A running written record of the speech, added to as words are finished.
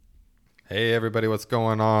Hey everybody, what's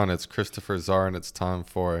going on? It's Christopher Czar and it's time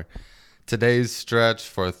for today's stretch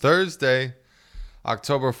for Thursday,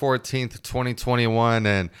 October 14th, 2021.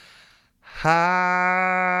 And hi,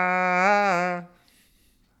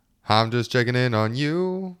 I'm just checking in on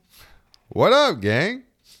you. What up, gang?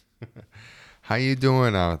 How you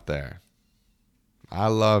doing out there? I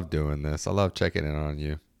love doing this. I love checking in on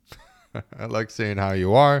you. I like seeing how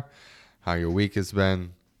you are, how your week has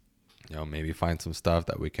been. Maybe find some stuff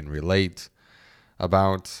that we can relate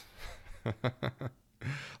about.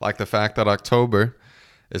 Like the fact that October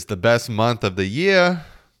is the best month of the year.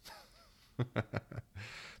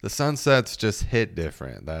 The sunsets just hit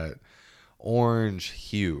different. That orange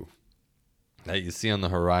hue that you see on the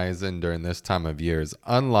horizon during this time of year is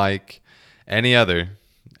unlike any other.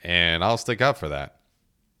 And I'll stick up for that.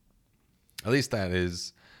 At least that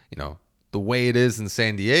is, the way it is in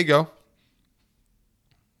San Diego.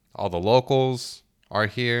 All the locals are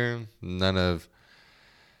here. None of,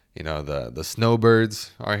 the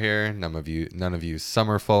snowbirds are here. None of you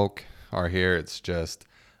summer folk are here. It's just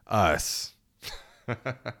us.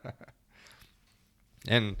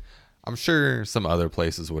 And I'm sure some other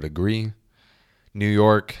places would agree. New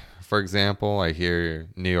York, for example, I hear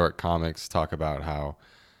New York comics talk about how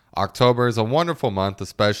October is a wonderful month,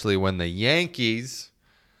 especially when the Yankees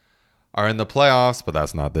are in the playoffs. But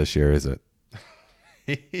that's not this year, is it?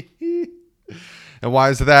 And why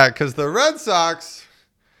is that? Because the Red Sox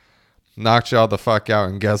knocked y'all the fuck out.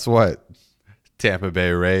 And guess what? Tampa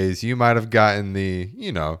Bay Rays, you might have gotten the,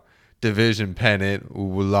 division pennant.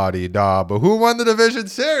 Ooh, la-di-da. But who won the division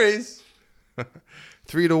series?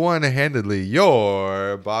 3-1 handedly.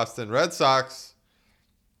 Your Boston Red Sox.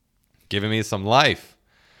 Giving me some life.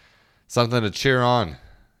 Something to cheer on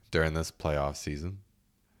during this playoff season.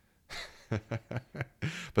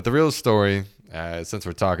 But the real story, since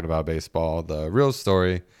we're talking about baseball, the real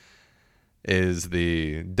story is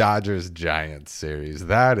the Dodgers-Giants series.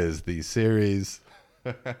 That is the series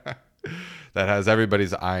that has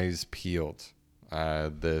everybody's eyes peeled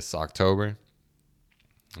this October.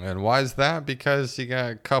 And why is that? Because you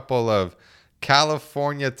got a couple of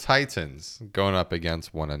California Titans going up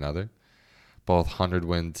against one another. Both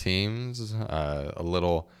 100-win teams, a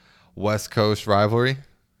little West Coast rivalry.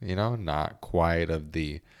 Not quite of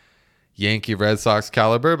the Yankee Red Sox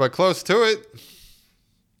caliber, but close to it.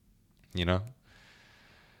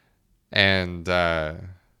 And,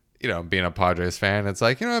 being a Padres fan, it's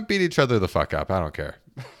like, beat each other the fuck up. I don't care.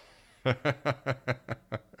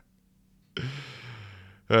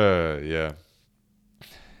 Yeah.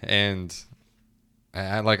 And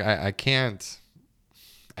I can't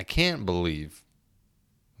believe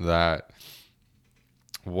that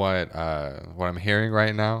what I'm hearing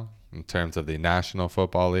right now in terms of the National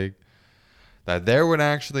Football League, that there would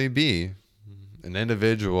actually be an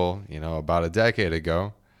individual, about a decade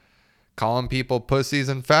ago, calling people pussies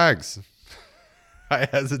and fags. I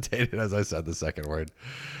hesitated as I said the second word.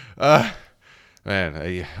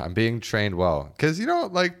 Man, I'm being trained well. Because,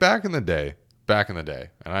 back in the day,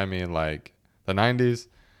 and I mean like the 90s,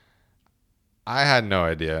 I had no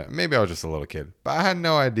idea. Maybe I was just a little kid, but I had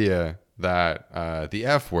no idea that the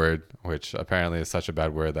F word, which apparently is such a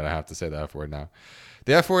bad word that I have to say the F word now.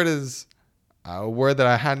 The F word is a word that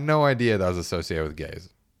I had no idea that was associated with gays.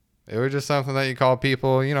 It was just something that you call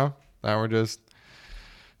people, that were just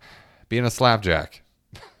being a slapjack.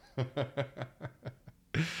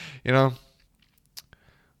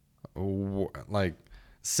 Like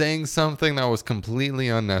saying something that was completely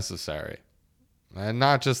unnecessary. And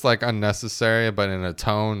not just like unnecessary, but in a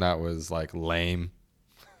tone that was like lame.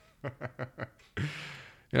 You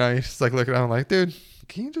just like looking at him like, dude,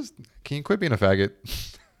 can you quit being a faggot?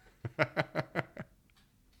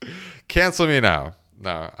 Cancel me now.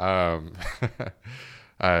 No,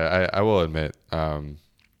 I will admit,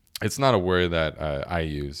 it's not a word that I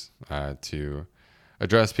use to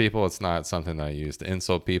address people. It's not something that I use to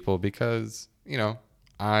insult people because,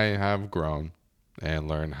 I have grown and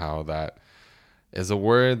learned how that is a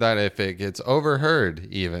word that if it gets overheard,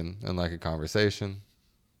 even in like a conversation,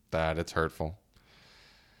 that it's hurtful.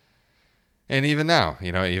 And even now,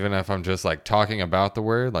 even if I'm just like talking about the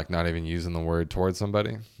word, like not even using the word towards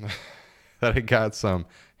somebody, that it got some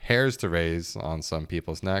hairs to raise on some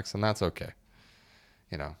people's necks, and that's okay.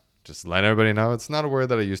 Just let everybody know it's not a word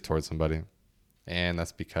that I use towards somebody. And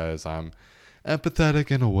that's because I'm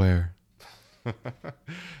empathetic and aware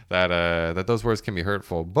that those words can be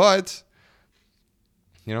hurtful. But,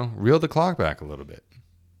 reel the clock back a little bit.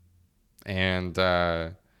 And,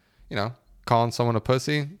 calling someone a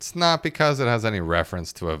pussy, it's not because it has any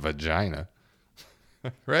reference to a vagina.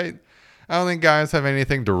 Right? I don't think guys have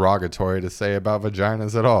anything derogatory to say about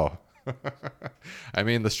vaginas at all. I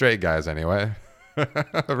mean, the straight guys anyway.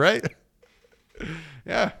 Right?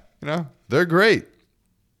 Yeah, they're great.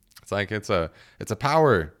 It's like it's a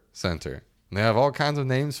power center. And they have all kinds of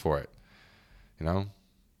names for it.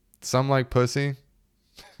 Some like pussy.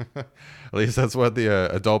 At least that's what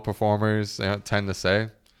the adult performers tend to say.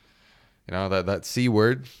 That C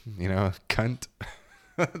word, cunt.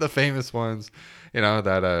 The famous ones,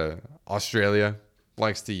 that Australia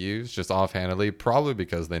likes to use just offhandedly, probably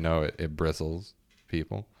because they know it bristles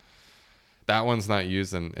people. That one's not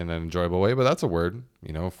used in an enjoyable way, but that's a word,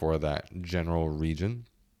 for that general region.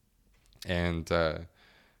 And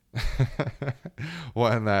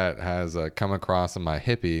one that has come across in my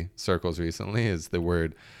hippie circles recently is the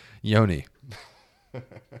word yoni.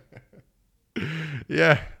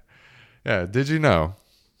 Yeah. Yeah. Did you know,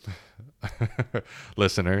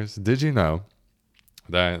 listeners, did you know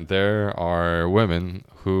that there are women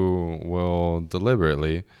who will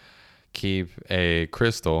deliberately keep a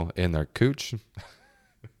crystal in their cooch?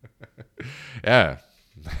 Yeah.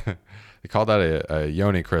 They call that a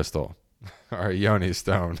yoni crystal or a yoni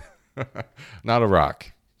stone. Not a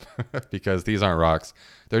rock. Because these aren't rocks.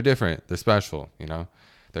 They're different. They're special,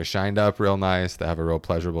 They're shined up real nice. They have a real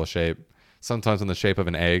pleasurable shape. Sometimes in the shape of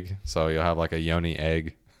an egg. So you'll have like a yoni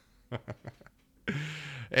egg.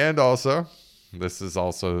 And also, this is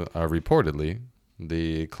also reportedly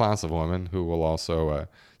the class of women who will also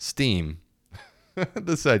steam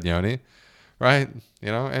the said yoni, right?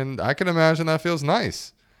 And I can imagine that feels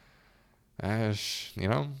nice. It's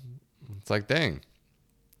like, dang,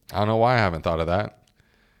 I don't know why I haven't thought of that.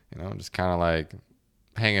 Just kind of like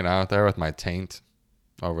hanging out there with my taint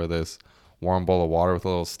over this warm bowl of water with a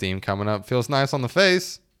little steam coming up. Feels nice on the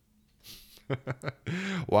face.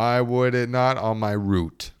 Why would it not on my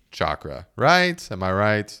root chakra, right? Am I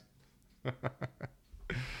right?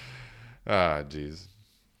 Ah, jeez.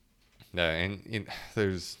 Yeah, and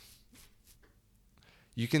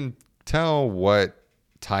you can tell what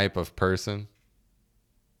type of person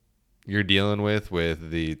you're dealing with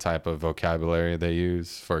the type of vocabulary they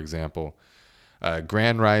use. For example,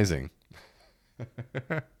 grand rising.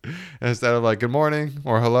 Instead of like good morning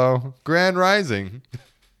or hello, grand rising.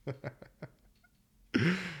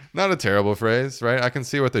 Not a terrible phrase, right? I can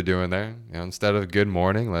see what they're doing there. Instead of good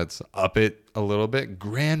morning, let's up it a little bit.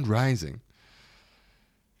 Grand rising.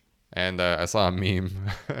 And I saw a meme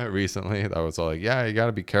recently that was like, yeah, you got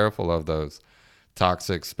to be careful of those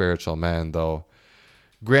toxic spiritual men. They'll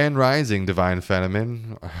grand rising divine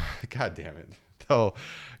feminine. God damn it. They'll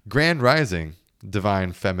grand rising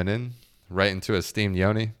divine feminine right into a steamed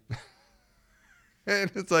yoni.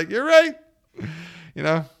 And it's like, you're right.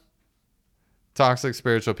 Toxic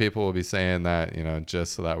spiritual people will be saying that,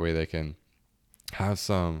 just so that way they can have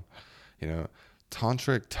some,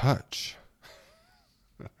 tantric touch.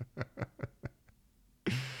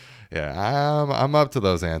 Yeah, I'm up to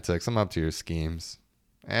those antics. I'm up to your schemes.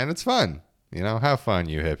 And it's fun. Have fun,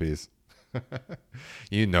 you hippies.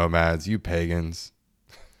 You nomads, you pagans.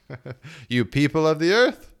 You people of the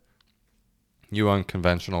earth. You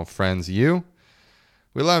unconventional friends, you.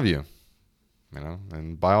 We love you.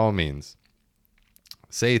 And by all means,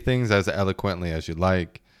 say things as eloquently as you'd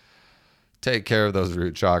like. Take care of those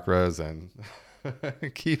root chakras and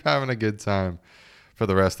keep having a good time for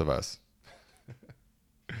the rest of us.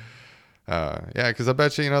 Yeah, because I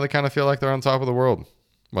bet you, they kind of feel like they're on top of the world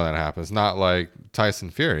when that happens. Not like Tyson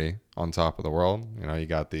Fury on top of the world. You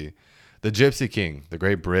got the Gypsy King, the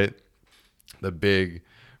great Brit, the big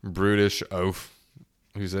brutish oaf,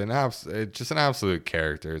 who's just an absolute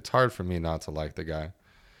character. It's hard for me not to like the guy.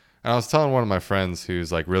 And I was telling one of my friends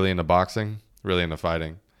who's like really into boxing, really into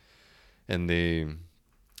fighting, in the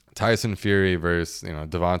Tyson Fury versus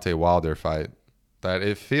Devontae Wilder fight, that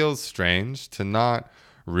it feels strange to not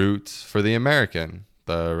root for the American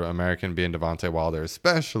being Devontae Wilder,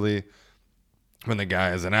 especially when the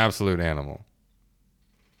guy is an absolute animal.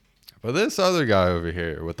 But this other guy over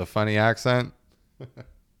here with the funny accent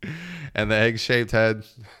and the egg-shaped head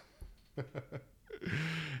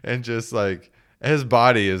and just like his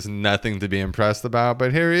body is nothing to be impressed about,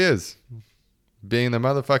 but here he is, being the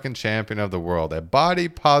motherfucking champion of the world, a body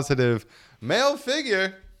positive male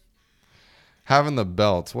figure having the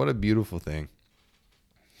belts. What a beautiful thing.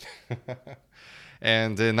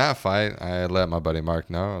 And in that fight, I let my buddy Mark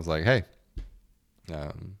know. I was like, hey,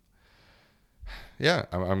 yeah,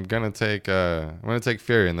 I'm gonna take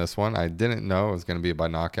Fury in this one. I didn't know it was gonna be by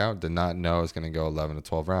knockout. Did not know it was gonna go 11 to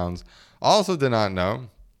 12 rounds. Also did not know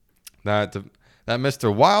that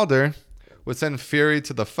Mr. Wilder would send Fury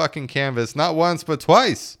to the fucking canvas not once but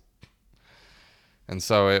twice. And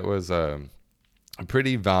so it was a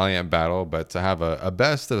pretty valiant battle, but to have a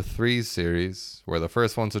best of 3 series where the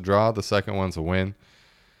first one's a draw, the second one's a win,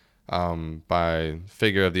 by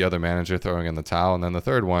figure of the other manager throwing in the towel, and then the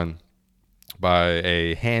third one by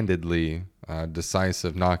a handedly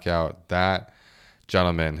decisive knockout, that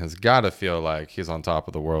gentleman has got to feel like he's on top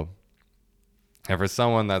of the world. And for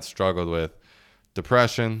someone that's struggled with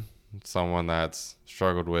depression, someone that's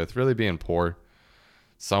struggled with really being poor,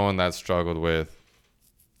 someone that's struggled with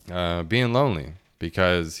being lonely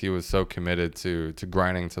because he was so committed to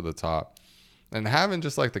grinding to the top and having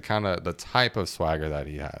just like the type of swagger that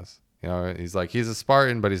he has. You know, he's a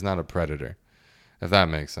Spartan, but he's not a predator, if that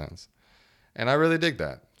makes sense. And I really dig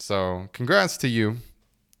that. So congrats to you,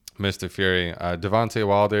 Mr. Fury. Deontay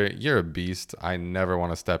Wilder, you're a beast. I never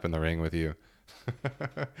want to step in the ring with you.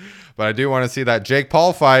 But I do want to see that Jake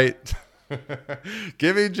Paul fight.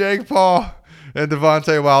 Give me Jake Paul and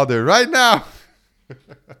Deontay Wilder right now.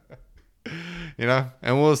 You know,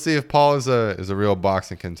 and we'll see if Paul is a real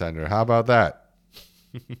boxing contender. How about that?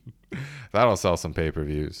 That'll sell some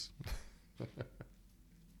pay-per-views.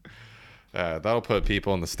 That'll put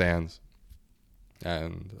people in the stands.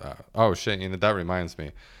 And oh shit, you know, that reminds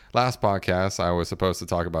me. Last podcast, I was supposed to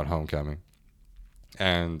talk about homecoming.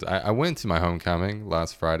 And I went to my homecoming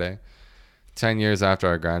last Friday, 10 years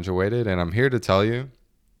after I graduated. And I'm here to tell you,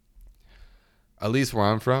 at least where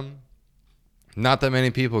I'm from, not that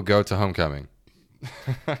many people go to homecoming.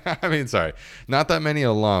 I mean, sorry, not that many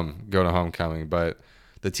alum go to homecoming, but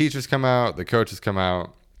the teachers come out, the coaches come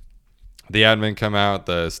out, the admin come out,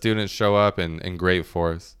 the students show up in great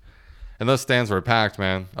force. And those stands were packed,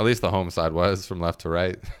 man. At least the home side was, from left to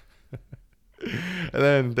right. And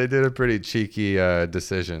then they did a pretty cheeky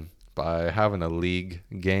decision by having a league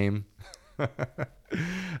game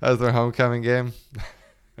as their homecoming game.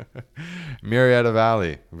 Murrieta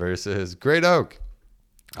Valley versus Great Oak,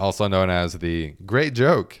 also known as the Great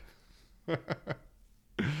Joke,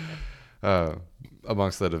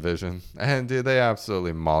 amongst the division. And dude, they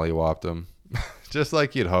absolutely mollywopped them. Just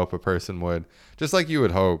like you'd hope a person would. Just like you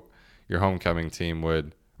would hope your homecoming team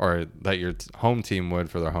would, or that your home team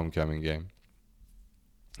would for their homecoming game.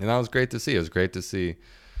 And that was great to see. It was great to see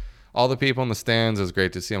all the people in the stands. It was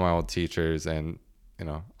great to see my old teachers. And, you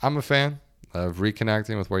know, I'm a fan of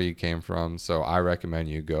reconnecting with where you came from. So I recommend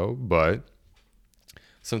you go. But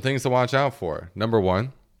some things to watch out for. Number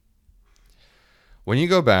one, when you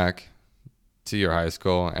go back to your high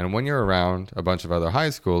school and when you're around a bunch of other high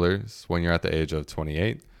schoolers, when you're at the age of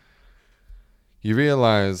 28, you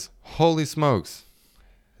realize, holy smokes,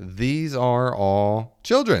 these are all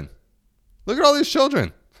children. Look at all these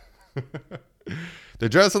children. They're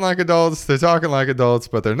dressing like adults. They're talking like adults,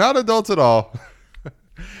 but they're not adults at all.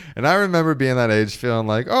 And I remember being that age feeling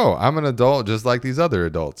like, oh, I'm an adult just like these other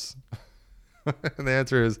adults. And the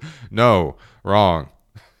answer is no, wrong.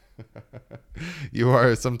 You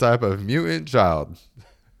are some type of mutant child.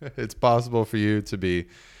 It's possible for you to be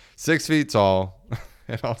 6 feet tall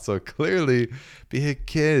and also clearly be a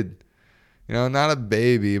kid. You know, not a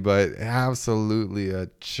baby, but absolutely a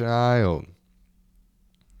child.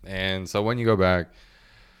 And so when you go back,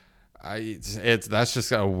 that's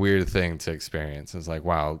just a weird thing to experience. It's like,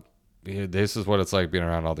 wow, this is what it's like being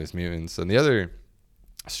around all these mutants. And the other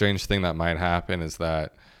strange thing that might happen is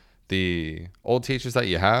that the old teachers that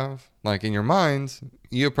you have, like in your mind,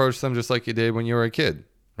 you approach them just like you did when you were a kid,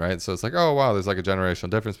 right? So it's like, oh, wow, there's like a generational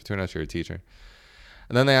difference between us, you're a teacher.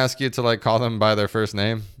 And then they ask you to like call them by their first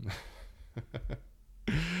name,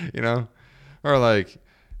 you know, or like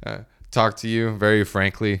talk to you very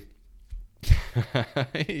frankly,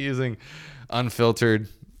 using unfiltered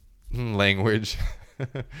language.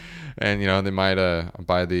 And, you know, they might,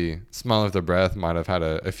 by the smell of their breath, might have had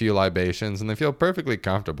a few libations and they feel perfectly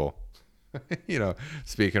comfortable, you know,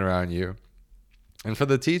 speaking around you. And for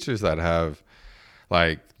the teachers that have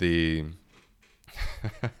like the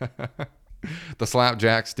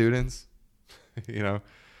slapjack students, you know,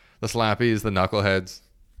 the slappies, the knuckleheads,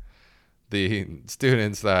 the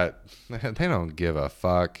students that they don't give a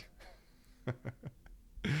fuck.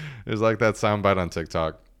 There's like that soundbite on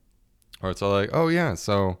TikTok where it's all like, oh yeah,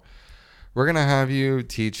 so we're going to have you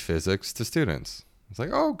teach physics to students. It's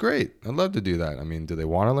like, oh great, I'd love to do that. I mean, do they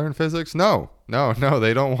want to learn physics? No,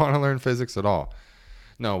 they don't want to learn physics at all.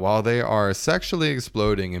 No, while they are sexually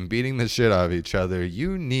exploding and beating the shit out of each other,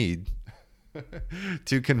 you need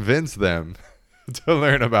to convince them to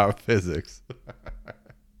learn about physics.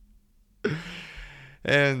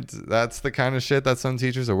 And that's the kind of shit that some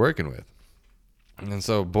teachers are working with. And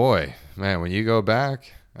so, boy, man, when you go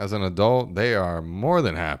back as an adult, they are more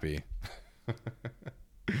than happy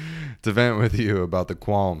to vent with you about the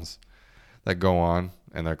qualms that go on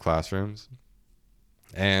in their classrooms.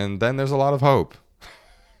 And then there's a lot of hope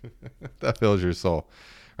that fills your soul,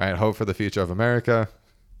 right? Hope for the future of America.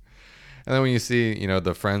 And then when you see,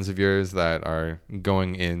 the friends of yours that are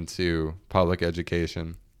going into public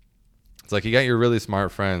education, it's like you got your really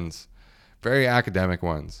smart friends, very academic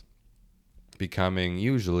ones, becoming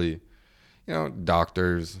usually,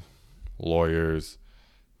 doctors, lawyers,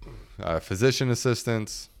 physician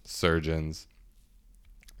assistants, surgeons,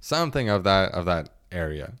 something of that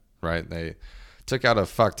area, right? They took out a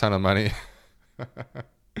fuck ton of money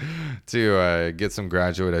to get some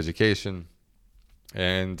graduate education.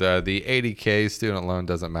 And the $80K student loan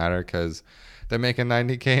doesn't matter because they're making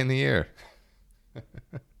 $90K in the year.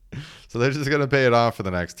 So they're just going to pay it off for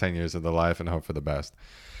the next 10 years of their life and hope for the best.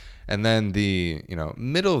 And then the,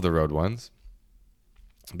 middle of the road ones,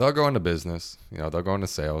 they'll go into business, they'll go into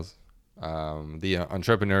sales. The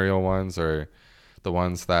entrepreneurial ones are the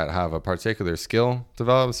ones that have a particular skill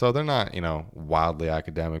developed. So they're not, wildly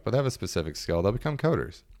academic, but they have a specific skill. They'll become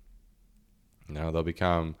coders. They'll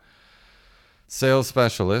become sales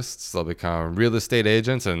specialists. They'll become real estate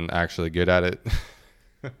agents and actually good at it.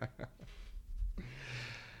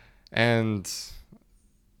 And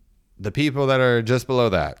the people that are just below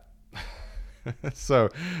that. So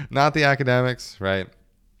not the academics, right?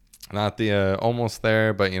 Not the almost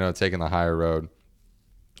there, but, taking the higher road.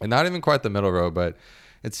 And not even quite the middle road, but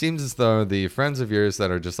it seems as though the friends of yours that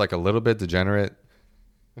are just like a little bit degenerate,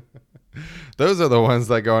 those are the ones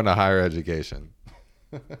that go into higher education.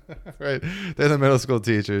 Right? They're the middle school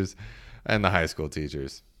teachers and the high school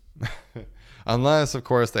teachers. Unless, of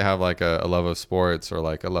course, they have like a love of sports or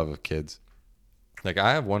like a love of kids. Like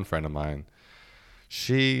I have one friend of mine.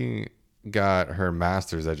 She got her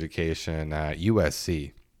master's education at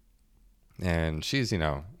USC. And she's,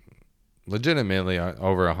 legitimately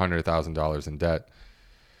over $100,000 in debt.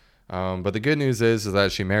 But the good news is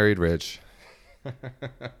that she married rich.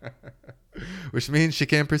 Which means she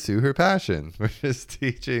can pursue her passion, which is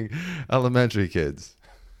teaching elementary kids.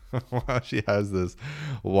 While she has this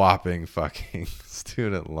whopping fucking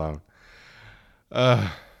student loan.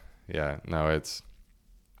 Yeah, no, it's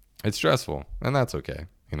stressful, and that's okay.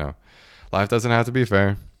 Life doesn't have to be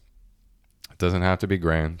fair. It doesn't have to be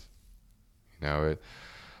grand.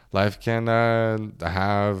 Life can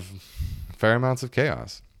have fair amounts of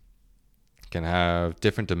chaos. It can have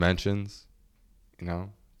different dimensions.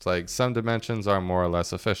 It's like some dimensions are more or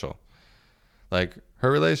less official. Like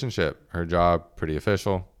her relationship, her job, pretty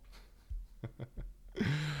official.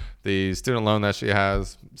 The student loan that she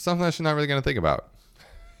has, something that she's not really going to think about.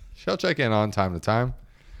 She'll check in on time to time,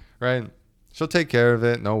 right? She'll take care of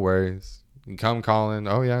it, no worries. You can come calling,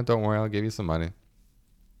 oh yeah, don't worry, I'll give you some money.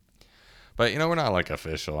 But we're not like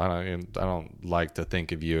official. I don't like to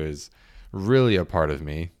think of you as really a part of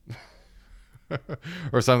me,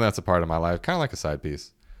 or something that's a part of my life, kind of like a side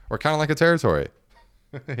piece, or kind of like a territory,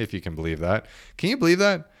 if you can believe that. Can you believe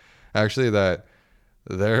that? Actually, that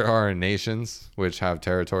there are nations which have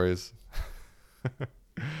territories,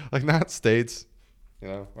 like not states,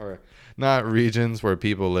 or not regions where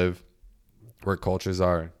people live, where cultures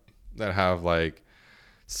are, that have like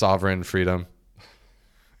sovereign freedom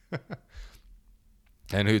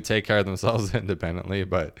and who take care of themselves independently,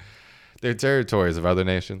 but they're territories of other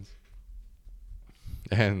nations.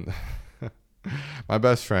 And my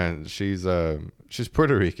best friend, she's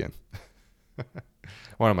Puerto Rican.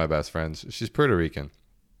 One of my best friends, she's Puerto Rican.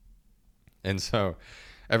 And so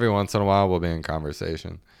every once in a while we'll be in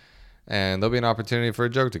conversation and there'll be an opportunity for a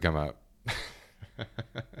joke to come out.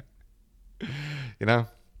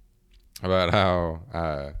 About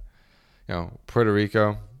how, Puerto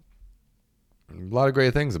Rico, a lot of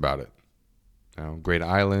great things about it. Great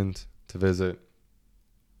island to visit.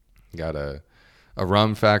 Got a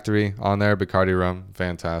rum factory on there, Bacardi rum,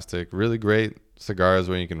 fantastic. Really great cigars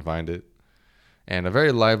when you can find it. And a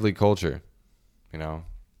very lively culture,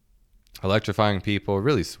 electrifying people,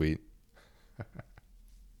 really sweet.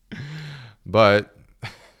 But,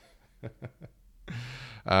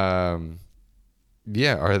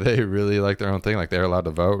 yeah, are they really like their own thing? Like they're allowed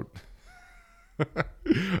to vote?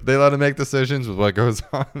 They allowed to make decisions with what goes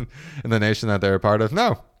on in the nation that they're a part of?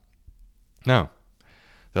 No.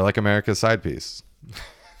 They're like America's side piece.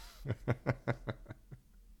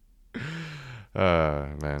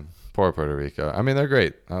 Man, poor Puerto Rico. I mean, they're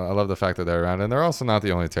great. I love the fact that they're around, and they're also not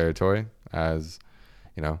the only territory. As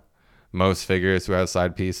most figures who have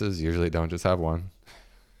side pieces usually don't just have one.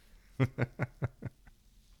 It's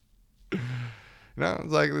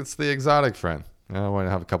like it's the exotic friend. Want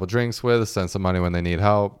to have a couple drinks with, send some money when they need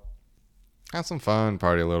help, have some fun,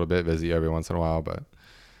 party a little bit, visit you every once in a while, but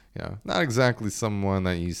not exactly someone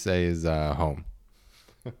that you say is home.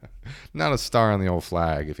 Not a star on the old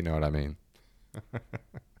flag, if you know what I mean.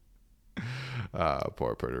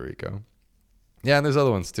 Poor Puerto Rico. Yeah, and there's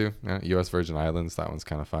other ones too. U.S. Virgin Islands, that one's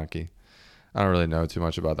kind of funky. I don't really know too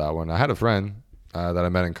much about that one. I had a friend that I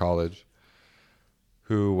met in college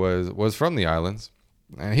who was from the islands,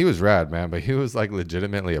 and he was rad, man, but he was like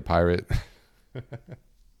legitimately a pirate.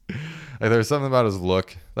 Like there was something about his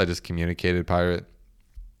look that just communicated pirate.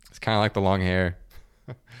 It's kind of like the long hair,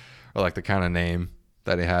 or like the kind of name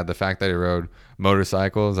that he had. The fact that he rode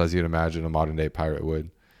motorcycles, as you'd imagine a modern day pirate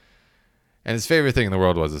would. And his favorite thing in the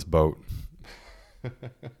world was his boat.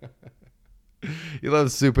 He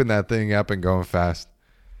loves souping that thing up and going fast.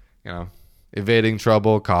 You know, evading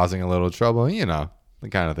trouble, causing a little trouble. You know, the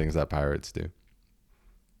kind of things that pirates do.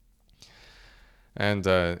 And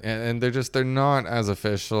they're not as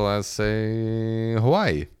official as, say,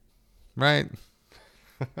 Hawaii, right?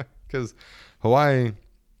 Because Hawaii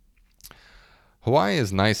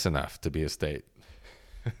is nice enough to be a state.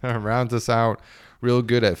 Rounds us out real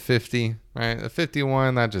good at 50, right? At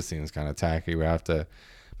 51, that just seems kind of tacky. We have to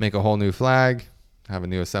make a whole new flag, have a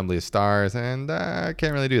new assembly of stars, and I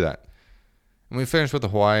can't really do that. And we finished with the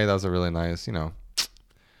Hawaii. That was a really nice,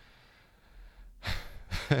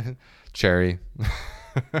 cherry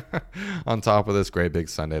on top of this great big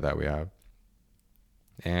sundae that we have.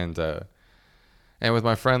 And with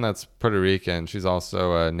my friend that's Puerto Rican, she's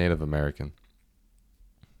also a Native American.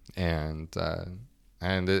 And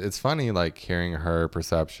it's funny, like, hearing her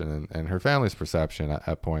perception and her family's perception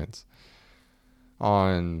at points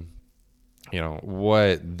on,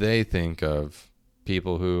 what they think of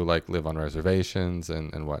people who, like, live on reservations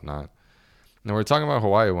and whatnot. And we're talking about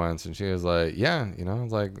Hawaii once, and she was like, yeah,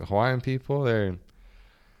 like Hawaiian people, they're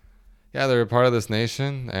a part of this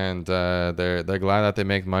nation, and they're glad that they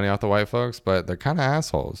make money off the white folks, but they're kind of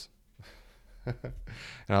assholes. And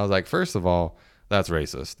I was like, first of all, that's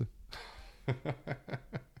racist.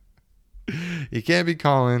 You can't be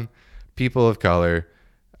calling people of color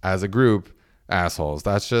as a group assholes.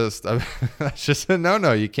 That's just a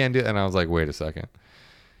no. You can't do it. And I was like, wait a second.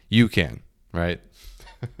 You can, right?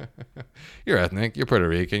 You're ethnic, you're Puerto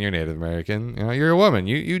Rican, you're Native American, you're a woman.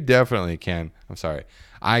 You definitely can. I'm sorry.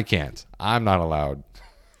 I can't. I'm not allowed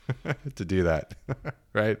to do that.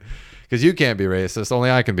 Right? Because you can't be racist.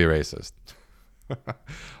 Only I can be racist.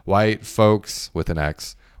 White folks with an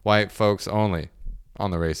X. White folks only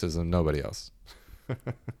on the racism, nobody else.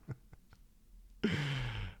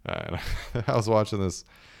 I was watching this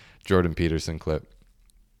Jordan Peterson clip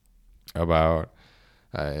about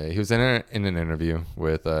he was in an interview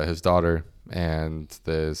with his daughter and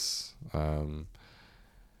this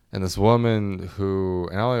woman who,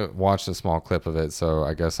 and I only watched a small clip of it, so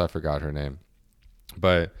I guess I forgot her name,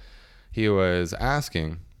 but he was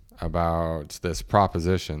asking about this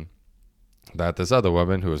proposition that this other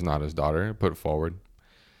woman, who is not his daughter, put forward.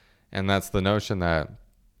 And that's the notion that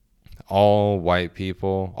all white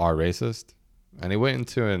people are racist. And he went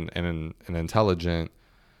into an intelligent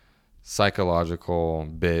psychological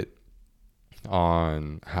bit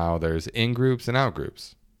on how there's in-groups and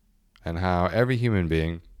out-groups, and how every human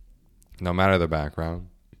being, no matter their background,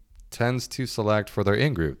 tends to select for their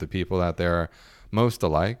in-group the people that they're most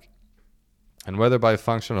alike. And whether by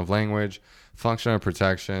function of language, function of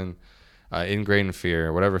protection, ingrained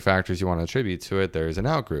fear, whatever factors you want to attribute to it, there's an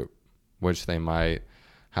out-group, which they might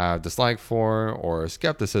have dislike for, or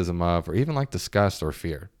skepticism of, or even like disgust or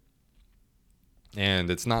fear. And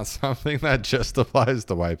it's not something that just applies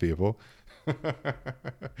to white people,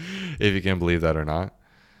 if you can believe that or not.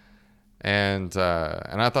 And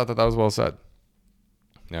I thought that was well said.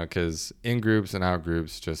 Because in groups and out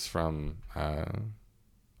groups, just from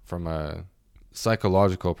a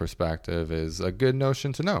psychological perspective, is a good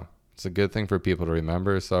notion to know. It's a good thing for people to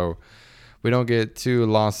remember, so we don't get too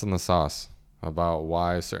lost in the sauce about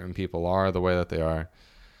why certain people are the way that they are,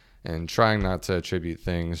 and trying not to attribute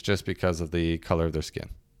things just because of the color of their skin.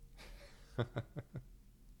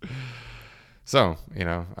 So,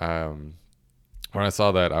 when I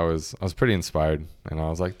saw that, I was pretty inspired, and I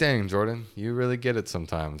was like, dang, Jordan, you really get it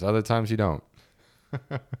sometimes. Other times you don't.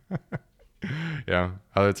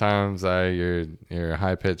 Other times your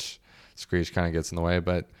high-pitched screech kind of gets in the way,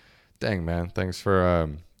 but dang, man, thanks for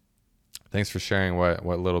sharing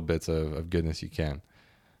what little bits of goodness you can,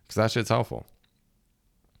 because that shit's helpful.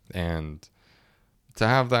 And to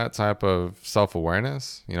have that type of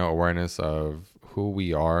self-awareness, awareness of who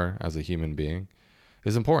we are as a human being,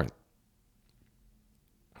 is important,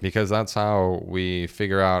 because that's how we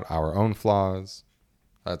figure out our own flaws.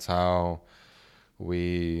 That's how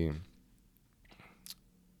we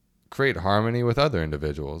create harmony with other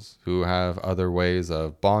individuals who have other ways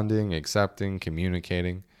of bonding, accepting,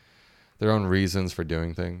 communicating, their own reasons for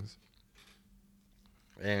doing things.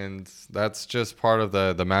 And that's just part of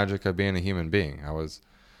the magic of being a human being. I was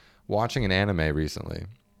watching an anime recently,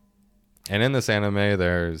 and in this anime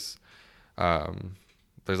there's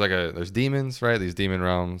demons, right? These demon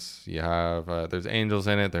realms. You have there's angels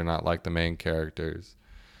in it. They're not like the main characters.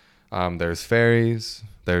 There's fairies,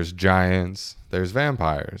 there's giants, there's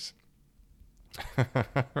vampires.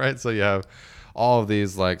 Right? So you have all of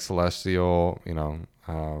these like celestial,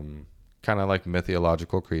 kind of like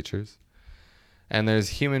mythological creatures. And there's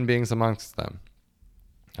human beings amongst them.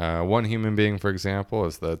 One human being, for example,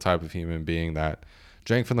 is the type of human being that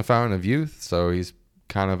drank from the fountain of youth. So he's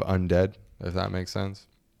kind of undead, if that makes sense.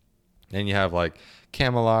 And you have like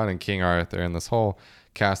Camelot and King Arthur and this whole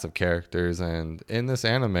cast of characters. And in this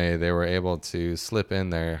anime, they were able to slip in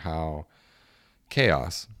there how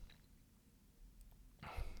chaos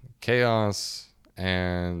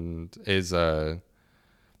and is an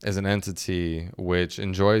entity which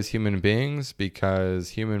enjoys human beings because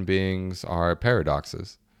human beings are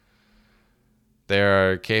paradoxes. They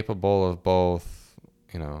are capable of both,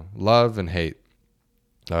 love and hate,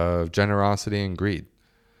 of generosity and greed.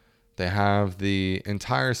 They have the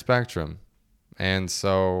entire spectrum. And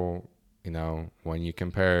so, when you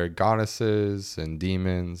compare goddesses and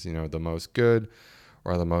demons, the most good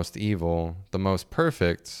or the most evil, the most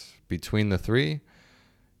perfect between the three,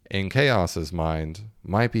 in Chaos's mind,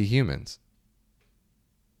 might be humans.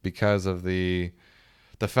 Because of the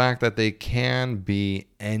fact that they can be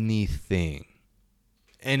anything.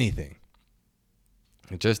 Anything.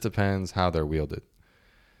 It just depends how they're wielded.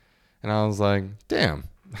 And I was like, damn.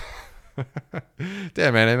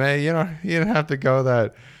 Damn, anime, you don't have to go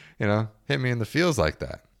that, hit me in the feels like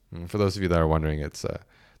that. And for those of you that are wondering, it's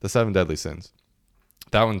the 7 Deadly Sins.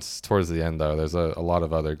 That one's towards the end, though. There's a lot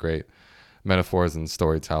of other great metaphors and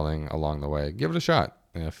storytelling along the way. Give it a shot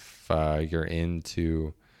if you're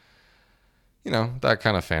into, that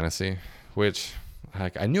kind of fantasy, which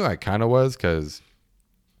I knew I kind of was because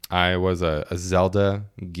I was a Zelda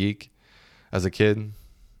geek as a kid.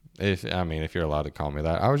 If you're allowed to call me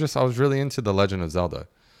that. I was really into The Legend of Zelda.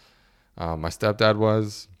 My stepdad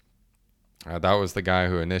was. That was the guy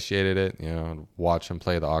who initiated it. Watch him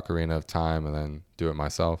play the Ocarina of Time and then do it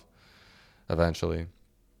myself eventually.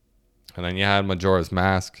 And then you had Majora's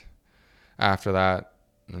Mask after that.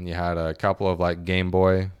 And you had a couple of like Game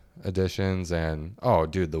Boy editions. And, oh,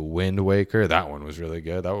 dude, the Wind Waker. That one was really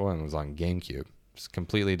good. That one was on GameCube. It's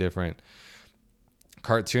completely different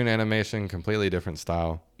cartoon animation, completely different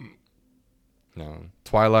style.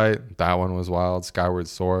 Twilight, that one was wild. Skyward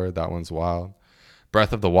Sword, that one's wild.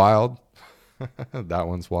 Breath of the Wild, that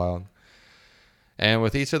one's wild. And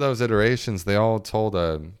with each of those iterations, they all told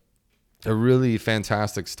a really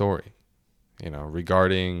fantastic story,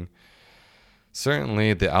 regarding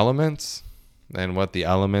certainly the elements and what the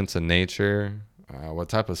elements in nature, what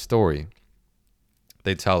type of story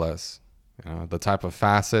they tell us, the type of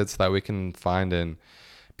facets that we can find in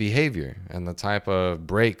behavior and the type of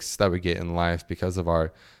breaks that we get in life because of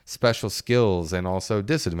our special skills and also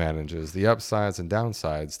disadvantages, the upsides and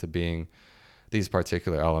downsides to being these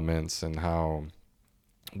particular elements, and how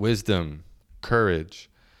wisdom, courage,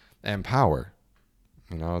 and power,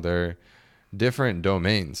 they're different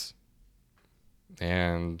domains.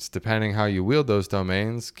 And depending how you wield those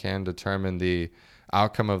domains can determine the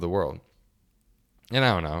outcome of the world. And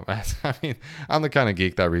I don't know. I'm the kind of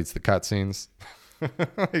geek that reads the cutscenes.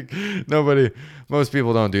 Like most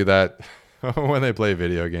people don't do that when they play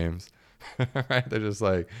video games. Right? They're just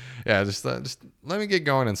like, yeah, just let me get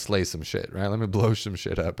going and slay some shit, right? Let me blow some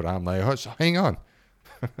shit up. But I'm like, oh, hang on.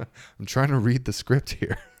 I'm trying to read the script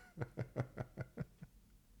here.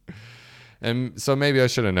 And so maybe I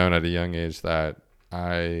should have known at a young age that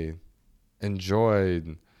I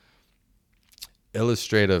enjoyed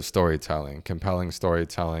illustrative storytelling, compelling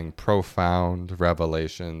storytelling, profound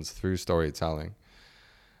revelations through storytelling.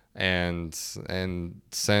 And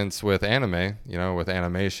since with anime, with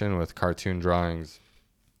animation, with cartoon drawings,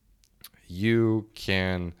 you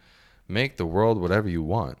can make the world whatever you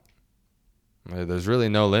want. There's really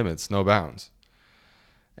no limits, no bounds.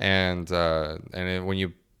 And when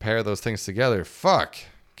you pair those things together,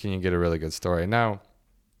 can you get a really good story? Now,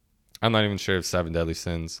 I'm not even sure if The 7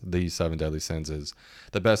 Deadly Sins is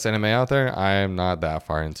the best anime out there. I am not that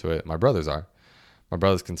far into it. My brothers are. My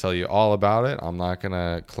brothers can tell you all about it. I'm not going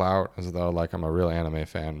to clout as though like I'm a real anime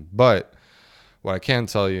fan. But what I can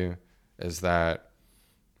tell you is that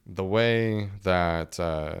the way that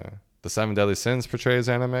The 7 Deadly Sins portrays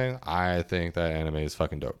anime, I think that anime is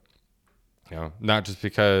fucking dope. You know, not just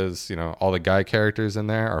because, you know, all the guy characters in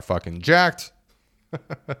there are fucking jacked.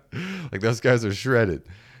 Like those guys are shredded.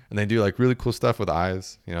 And they do like really cool stuff with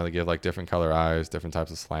eyes. You know, they give like different color eyes, different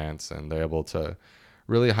types of slants, and they're able to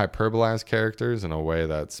really hyperbolize characters in a way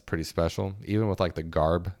that's pretty special, even with like the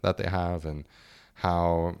garb that they have and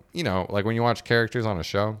how, you know, like when you watch characters on a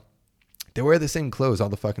show, they wear the same clothes all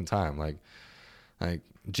the fucking time. Like,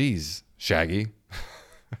 geez, Shaggy,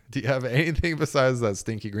 do you have anything besides that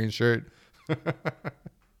stinky green shirt? You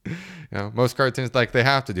know, most cartoons, like they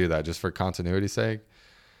have to do that just for continuity's sake.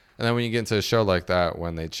 And then when you get into a show like that,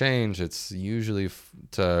 when they change, it's usually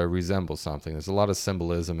to resemble something. There's a lot of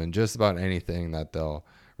symbolism in just about anything that they'll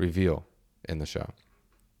reveal in the show.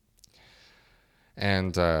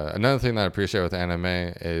 And another thing that I appreciate with anime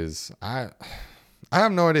is I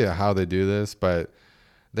have no idea how they do this, but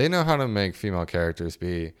they know how to make female characters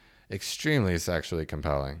be extremely sexually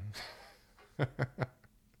compelling.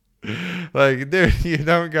 Like, dude, you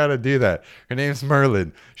don't gotta do that. Her name's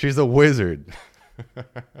Merlin. She's a wizard.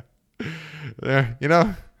 You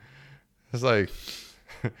know, it's like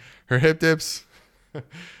her hip dips.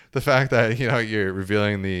 The fact that, you know, you're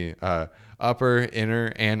revealing the upper,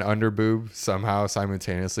 inner, and under boob somehow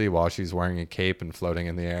simultaneously while she's wearing a cape and floating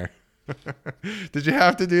in the air. Did you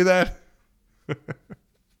have to do that?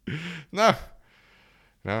 No.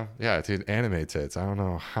 Yeah, dude, anime tits. I don't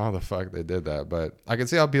know how the fuck they did that, but I can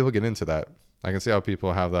see how people get into that. I can see how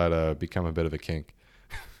people have that become a bit of a kink.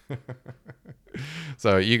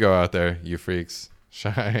 So you go out there, you freaks,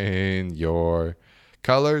 shine your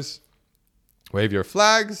colors, wave your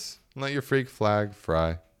flags, and let your freak flag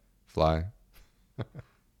fly.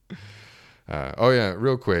 Oh yeah,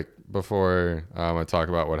 real quick before I talk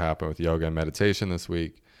about what happened with yoga and meditation this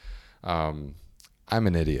week. I'm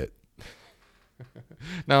an idiot.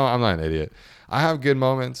 No, I'm not an idiot. I have good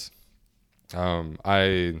moments.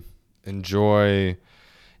 I enjoy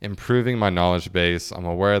improving my knowledge base. I'm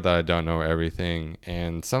aware that I don't know everything,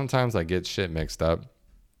 and sometimes I get shit mixed up.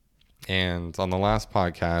 And on the last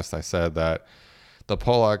podcast, I said that the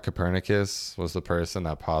Pollock Copernicus was the person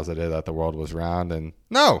that posited that the world was round, and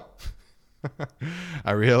no!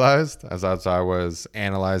 I realized as I was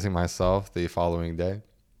analyzing myself the following day,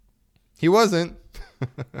 he wasn't.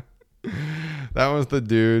 That was the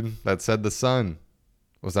dude that said the sun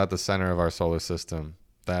was at the center of our solar system.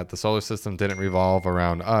 That the solar system didn't revolve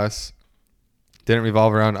around us,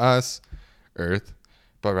 Earth,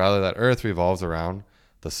 but rather that Earth revolves around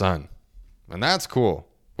the sun. And that's cool.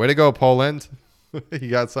 Way to go, Poland. You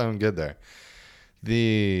got something good there.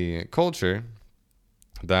 The culture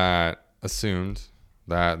that assumed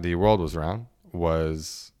that the world was round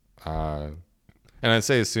was, and I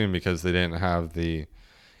say assumed because they didn't have the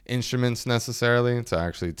instruments necessarily to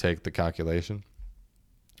actually take the calculation,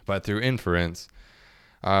 but through inference,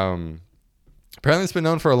 apparently it's been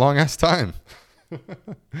known for a long ass time.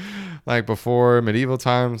 Like before medieval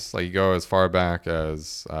times, like you go as far back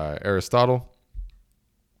as Aristotle,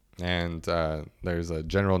 and there's a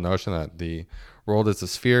general notion that the world is a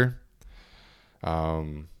sphere.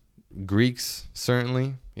 Greeks,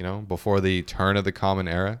 certainly, you know, before the turn of the Common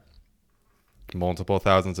Era, multiple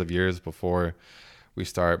thousands of years before we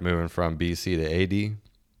start moving from BC to AD,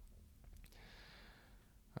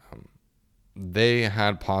 they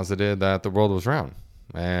had posited that the world was round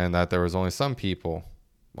and that there was only some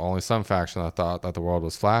faction that thought that the world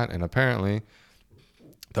was flat. And apparently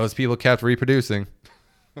those people kept reproducing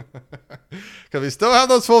because we still have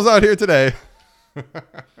those fools out here today.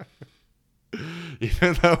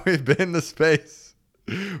 Even though we've been to space,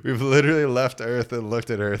 we've literally left Earth and looked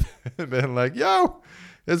at Earth and been like, yo,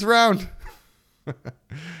 it's round.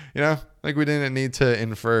 You know, like we didn't need to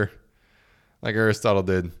infer like Aristotle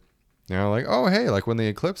did. You know, like, oh, hey, like when the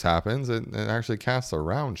eclipse happens, it actually casts a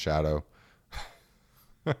round shadow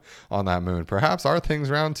on that moon. Perhaps our thing's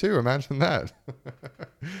round too. Imagine that.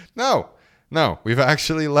 No, we've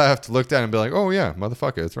actually looked at it and be like, oh yeah,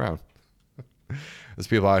 motherfucker, it's round. There's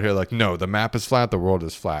people out here like, no, the map is flat, the world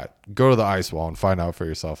is flat. Go to the ice wall and find out for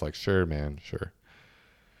yourself. Like, sure, man,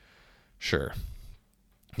 sure.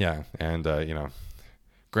 Yeah, and, you know,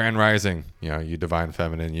 Grand Rising, you know, you divine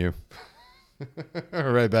feminine, you.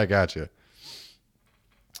 Right back at you.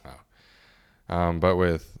 But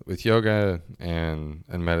with yoga and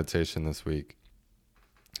meditation this week,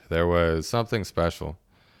 there was something special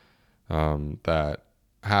that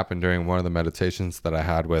happened during one of the meditations that I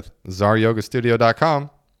had with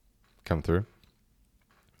ZarYogaStudio.com come through.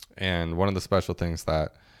 And one of the special things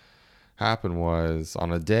that happened was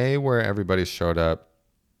on a day where everybody showed up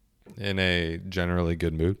in a generally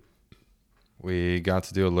good mood, we got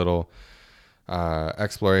to do a little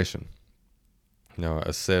exploration.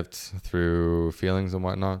 a sift through feelings and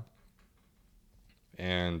whatnot.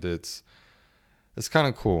 And it's kind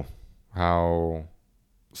of cool how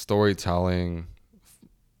storytelling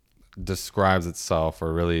describes itself,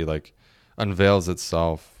 or really like unveils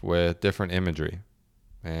itself with different imagery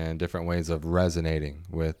and different ways of resonating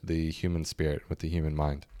with the human spirit, with the human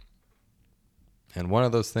mind. And one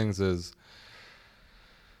of those things is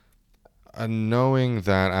knowing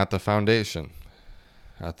that at the foundation,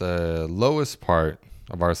 at the lowest part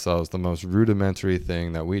of ourselves, the most rudimentary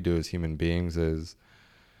thing that we do as human beings is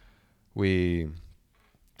we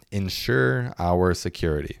ensure our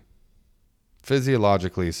security.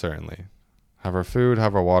 Physiologically, certainly. Have our food,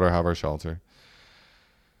 have our water, have our shelter.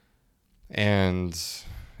 And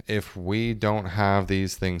if we don't have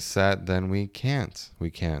these things set, then we can't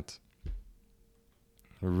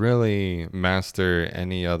really master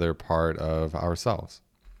any other part of ourselves.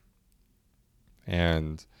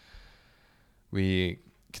 And we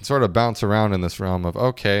can sort of bounce around in this realm of,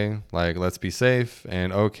 okay, like, let's be safe,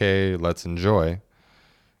 and okay, let's enjoy.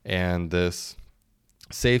 And this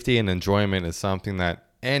safety and enjoyment is something that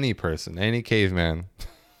any person, any caveman,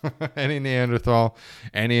 any Neanderthal,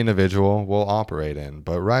 any individual will operate in.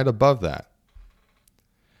 But right above that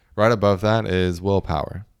is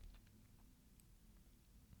willpower.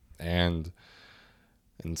 And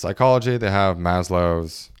in psychology, they have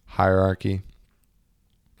Maslow's hierarchy.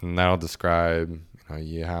 And that'll describe,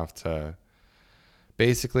 you have to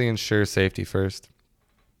basically ensure safety first,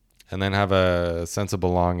 and then have a sense of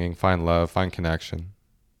belonging, find love, find connection.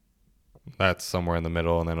 That's somewhere in the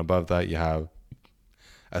middle. And then above that, you have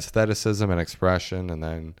aestheticism and expression. And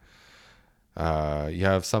then you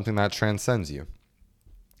have something that transcends you.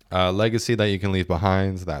 Legacy that you can leave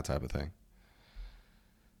behind, that type of thing.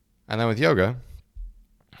 And then with yoga,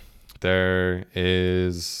 there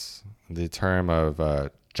is the term of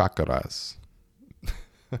chakras.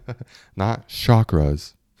 Not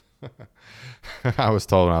chakras. I was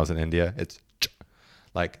told when I was in India, it's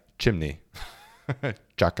like chimney.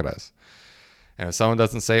 Chakras. And if someone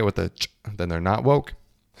doesn't say it with the ch, then they're not woke.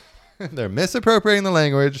 They're misappropriating the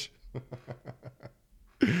language.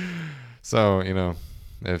 So,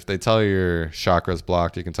 if they tell you your chakras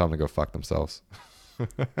blocked, you can tell them to go fuck themselves.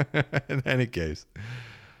 In any case,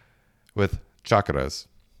 with chakras,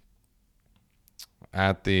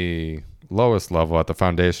 at the lowest level, at the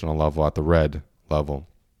foundational level, at the red level,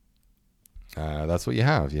 that's what you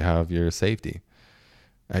have. You have your safety.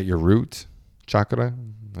 At your root chakra,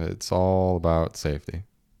 it's all about safety.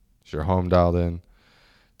 Is your home dialed in?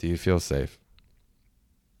 Do you feel safe?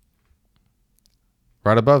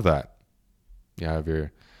 Right above that, you have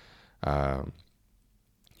your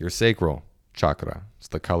sacral chakra. It's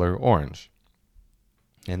the color orange.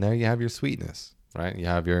 And there you have your sweetness, right? You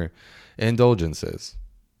have your indulgences.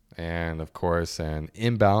 And of course, an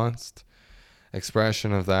imbalanced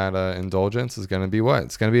expression of that indulgence is going to be what?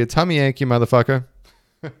 It's going to be a tummy ache, you motherfucker.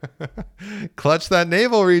 Clutch that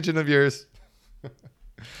navel region of yours.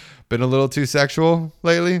 Been a little too sexual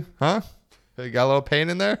lately, huh? You got a little pain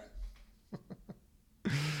in there?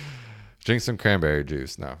 Drink some cranberry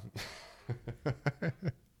juice. No.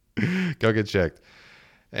 Go get checked.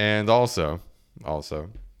 And also,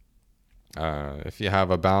 if you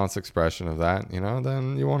have a balanced expression of that,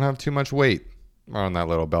 then you won't have too much weight on that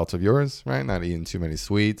little belt of yours, right? Not eating too many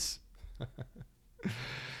sweets.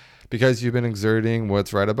 Because you've been exerting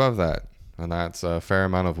what's right above that. And that's a fair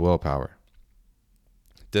amount of willpower.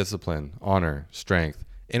 Discipline, honor, strength,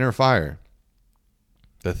 inner fire.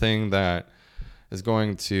 The thing that is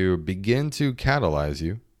going to begin to catalyze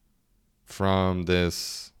you from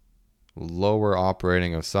this lower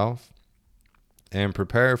operating of self and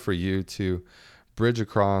prepare for you to bridge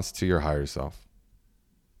across to your higher self.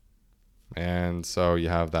 And so you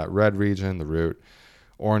have that red region, the root,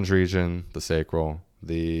 orange region, the sacral,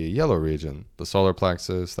 the yellow region, the solar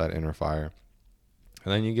plexus, that inner fire.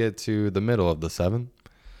 And then you get to the middle of the seven,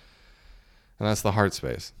 and that's the heart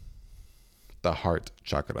space, the heart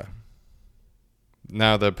chakra.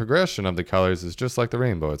 Now, the progression of the colors is just like the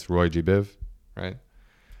rainbow. It's Roy G. Biv, right?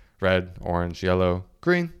 Red, orange, yellow,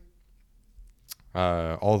 green.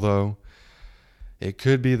 Although it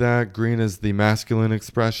could be that green is the masculine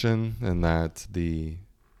expression and that the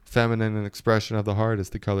feminine expression of the heart is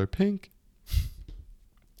the color pink.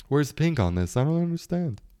 Where's pink on this? I don't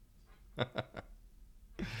understand.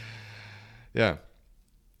 Yeah.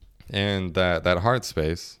 And that heart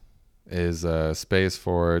space is a space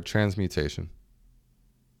for transmutation.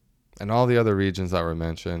 And all the other regions that were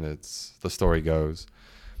mentioned, it's the story goes,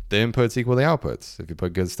 the inputs equal the outputs. If you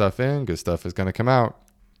put good stuff in, good stuff is going to come out.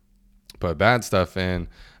 Put bad stuff in,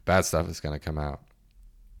 bad stuff is going to come out.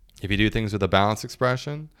 If you do things with a balanced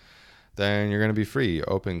expression, then you're going to be free,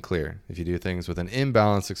 open, clear. If you do things with an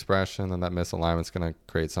imbalanced expression, then that misalignment is going to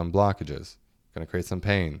create some blockages. It's going to create some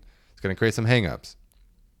pain. It's going to create some hangups.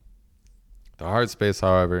 The heart space,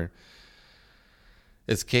 however,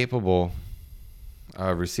 is capable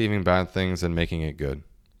of receiving bad things and making it good.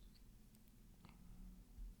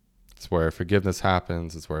 It's where forgiveness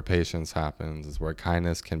happens. It's where patience happens. It's where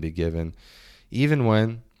kindness can be given, even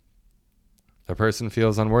when a person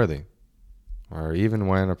feels unworthy, or even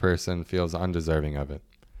when a person feels undeserving of it.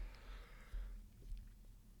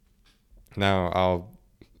 Now, I'll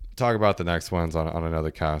talk about the next ones on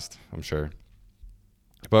another cast, I'm sure.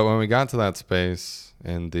 But when we got to that space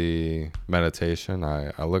in the meditation,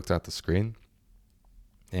 I looked at the screen,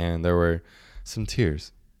 and there were some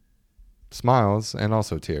tears, smiles, and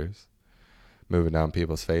also tears moving down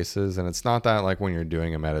people's faces. And it's not that like when you're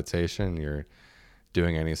doing a meditation, you're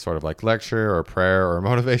doing any sort of like lecture or prayer or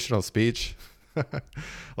motivational speech.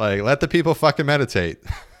 Like, let the people fucking meditate.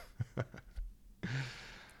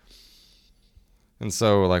 And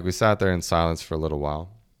so like we sat there in silence for a little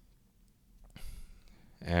while.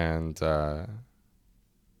 And I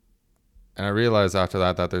realized after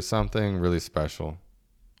that there's something really special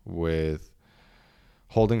with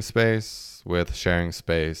holding space, with sharing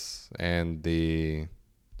space, and the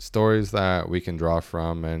stories that we can draw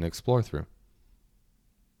from and explore through.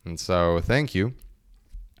 And so thank you,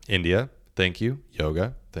 India. Thank you,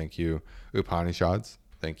 yoga. Thank you, Upanishads.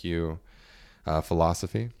 Thank you,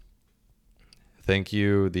 philosophy. Thank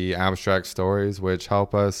you, the abstract stories, which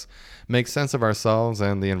help us make sense of ourselves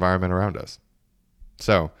and the environment around us.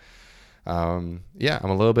 So, yeah, I'm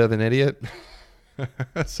a little bit of an idiot.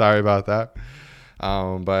 Sorry about that.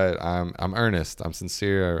 But I'm earnest. I'm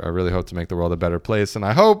sincere. I really hope to make the world a better place. And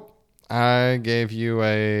I hope I gave you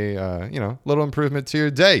a, little improvement to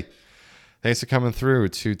your day. Thanks for coming through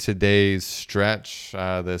to today's stretch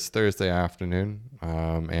this Thursday afternoon.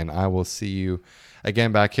 And I will see you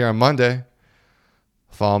again back here on Monday.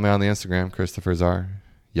 Follow me on the Instagram, Christopher Czar,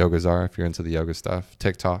 Yoga Czar if you're into the yoga stuff.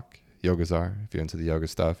 TikTok, Yoga Czar if you're into the yoga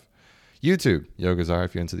stuff. YouTube, Yoga Czar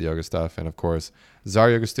if you're into the yoga stuff. And of course,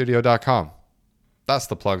 czaryogastudio.com. That's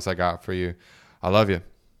the plugs I got for you. I love you.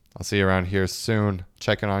 I'll see you around here soon.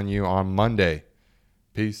 Checking on you on Monday.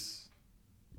 Peace.